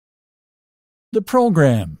The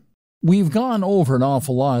program. We've gone over an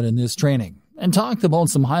awful lot in this training and talked about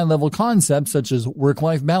some high-level concepts such as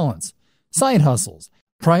work-life balance, side hustles,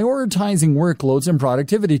 prioritizing workloads, and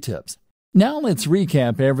productivity tips. Now let's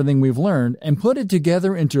recap everything we've learned and put it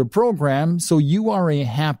together into a program so you are a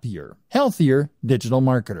happier, healthier digital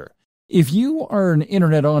marketer. If you are an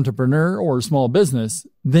internet entrepreneur or small business,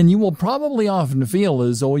 then you will probably often feel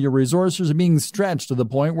as though your resources are being stretched to the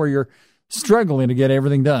point where you're struggling to get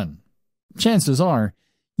everything done. Chances are,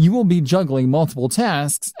 you will be juggling multiple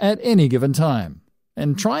tasks at any given time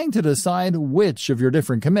and trying to decide which of your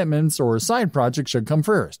different commitments or side projects should come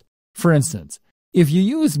first. For instance, if you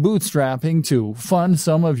use bootstrapping to fund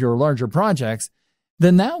some of your larger projects,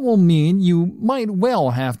 then that will mean you might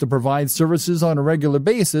well have to provide services on a regular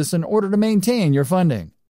basis in order to maintain your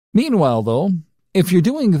funding. Meanwhile, though, if you're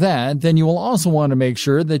doing that, then you will also want to make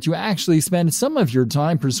sure that you actually spend some of your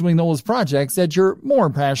time pursuing those projects that you're more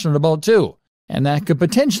passionate about too, and that could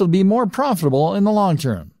potentially be more profitable in the long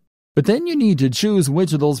term. But then you need to choose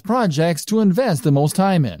which of those projects to invest the most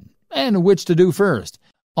time in, and which to do first,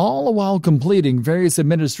 all while completing various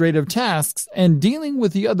administrative tasks and dealing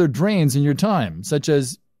with the other drains in your time, such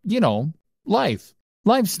as,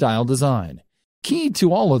 lifestyle design. Key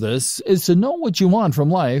to all of this is to know what you want from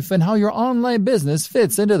life and how your online business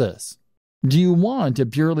fits into this. Do you want a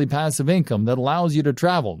purely passive income that allows you to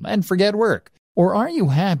travel and forget work? Or are you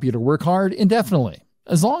happy to work hard indefinitely,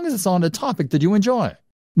 as long as it's on a topic that you enjoy?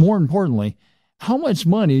 More importantly, how much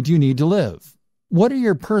money do you need to live? What are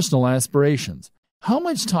your personal aspirations? How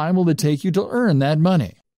much time will it take you to earn that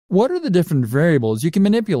money? What are the different variables you can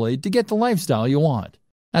manipulate to get the lifestyle you want?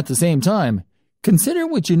 At the same time, consider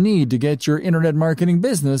what you need to get your internet marketing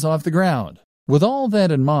business off the ground. With all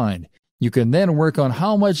that in mind, you can then work on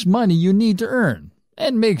how much money you need to earn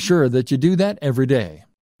and make sure that you do that every day.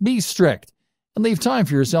 Be strict and leave time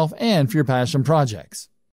for yourself and for your passion projects.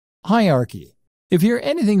 Hierarchy. If you're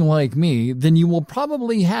anything like me, then you will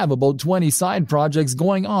probably have about 20 side projects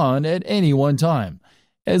going on at any one time,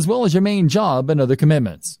 as well as your main job and other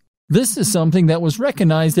commitments. This is something that was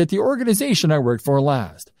recognized at the organization I worked for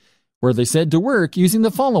last, where they said to work using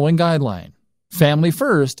the following guideline: family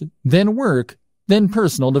first, then work, then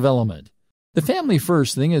personal development. The family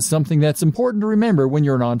first thing is something that's important to remember when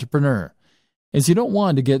you're an entrepreneur, as you don't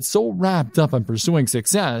want to get so wrapped up in pursuing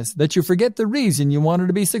success that you forget the reason you wanted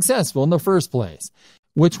to be successful in the first place,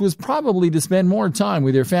 which was probably to spend more time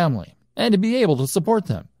with your family and to be able to support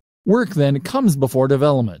them. Work then comes before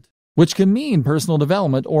development, which can mean personal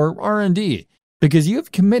development or R&D, because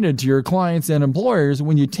you've committed to your clients and employers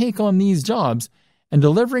when you take on these jobs, and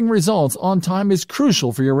delivering results on time is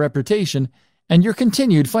crucial for your reputation and your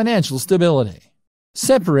continued financial stability.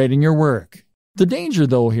 Separating your work. The danger,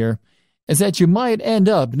 though, here is that you might end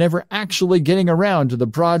up never actually getting around to the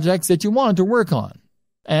projects that you want to work on,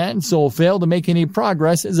 and so fail to make any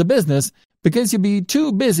progress as a business because you'll be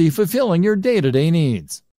too busy fulfilling your day-to-day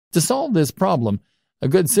needs. To solve this problem, a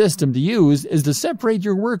good system to use is to separate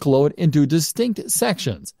your workload into distinct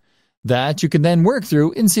sections that you can then work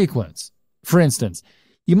through in sequence. For instance,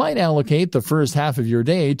 you might allocate the first half of your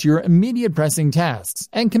day to your immediate pressing tasks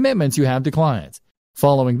and commitments you have to clients.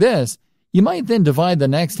 Following this, you might then divide the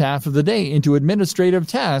next half of the day into administrative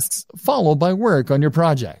tasks followed by work on your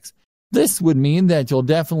projects. This would mean that you'll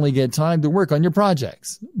definitely get time to work on your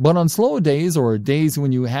projects, but on slow days or days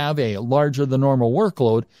when you have a larger than normal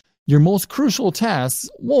workload, your most crucial tasks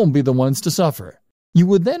won't be the ones to suffer. You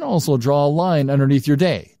would then also draw a line underneath your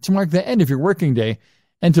day to mark the end of your working day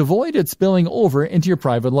and to avoid it spilling over into your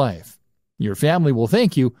private life. Your family will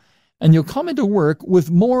thank you, and you'll come into work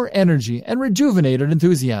with more energy and rejuvenated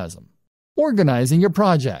enthusiasm. Organizing your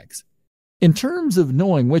projects. In terms of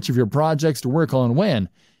knowing which of your projects to work on when,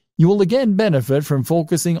 you will again benefit from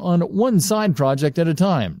focusing on one side project at a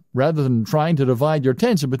time, rather than trying to divide your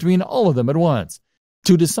attention between all of them at once.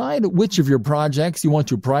 To decide which of your projects you want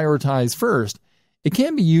to prioritize first, it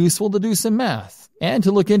can be useful to do some math and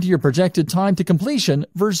to look into your projected time to completion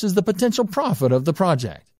versus the potential profit of the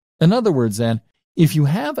project. In other words, then, if you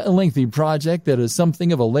have a lengthy project that is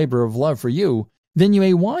something of a labor of love for you, then you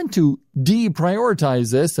may want to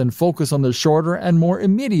deprioritize this and focus on the shorter and more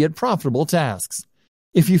immediate profitable tasks.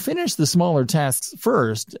 If you finish the smaller tasks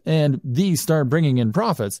first and these start bringing in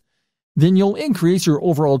profits, then you'll increase your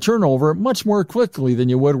overall turnover much more quickly than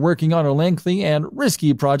you would working on a lengthy and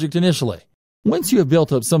risky project initially. Once you have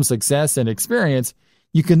built up some success and experience,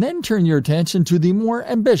 you can then turn your attention to the more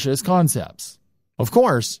ambitious concepts. Of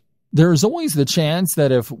course, there is always the chance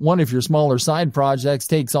that if one of your smaller side projects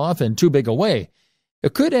takes off in too big a way,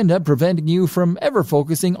 it could end up preventing you from ever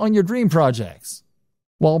focusing on your dream projects.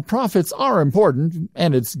 While profits are important,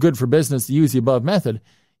 and it's good for business to use the above method,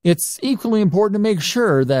 it's equally important to make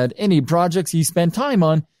sure that any projects you spend time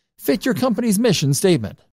on fit your company's mission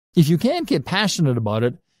statement. If you can't get passionate about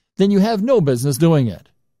it, then you have no business doing it.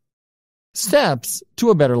 Steps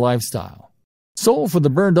to a better lifestyle. So for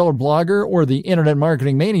the burned-out blogger or the internet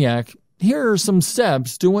marketing maniac, here are some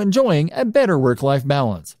steps to enjoying a better work-life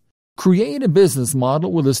balance. Create a business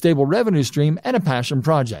model with a stable revenue stream and a passion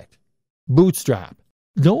project. Bootstrap.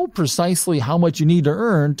 Know precisely how much you need to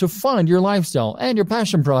earn to fund your lifestyle and your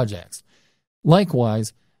passion projects.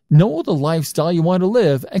 Likewise, know the lifestyle you want to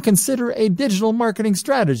live and consider a digital marketing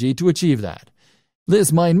strategy to achieve that.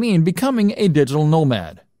 This might mean becoming a digital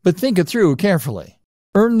nomad, but think it through carefully.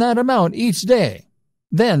 Earn that amount each day.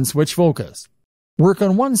 Then switch focus. Work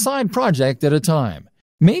on one side project at a time.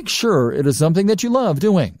 Make sure it is something that you love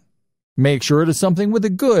doing. Make sure it is something with a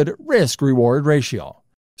good risk-reward ratio.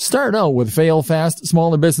 Start out with fail-fast,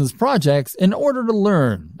 smaller business projects in order to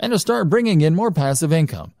learn and to start bringing in more passive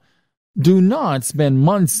income. Do not spend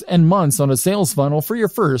months and months on a sales funnel for your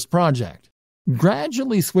first project.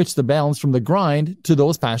 Gradually switch the balance from the grind to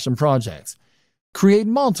those passion projects. Create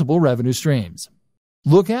multiple revenue streams.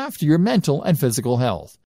 Look after your mental and physical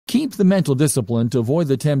health. Keep the mental discipline to avoid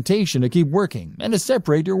the temptation to keep working and to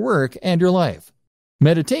separate your work and your life.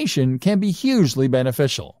 Meditation can be hugely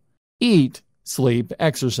beneficial. Eat, sleep,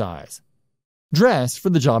 exercise. Dress for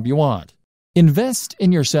the job you want. Invest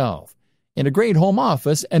in yourself, in a great home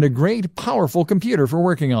office and a great, powerful computer for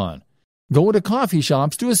working on. Go to coffee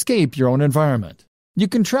shops to escape your own environment. You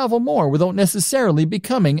can travel more without necessarily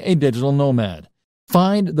becoming a digital nomad.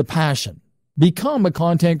 Find the passion. Become a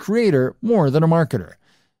content creator more than a marketer.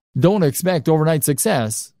 Don't expect overnight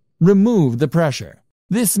success. Remove the pressure.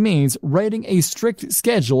 This means writing a strict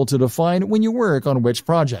schedule to define when you work on which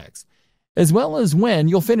projects, as well as when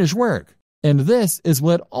you'll finish work. And this is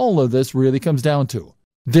what all of this really comes down to.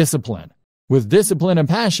 Discipline. With discipline and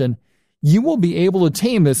passion, you will be able to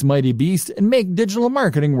tame this mighty beast and make digital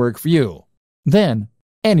marketing work for you. Then,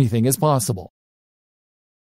 anything is possible.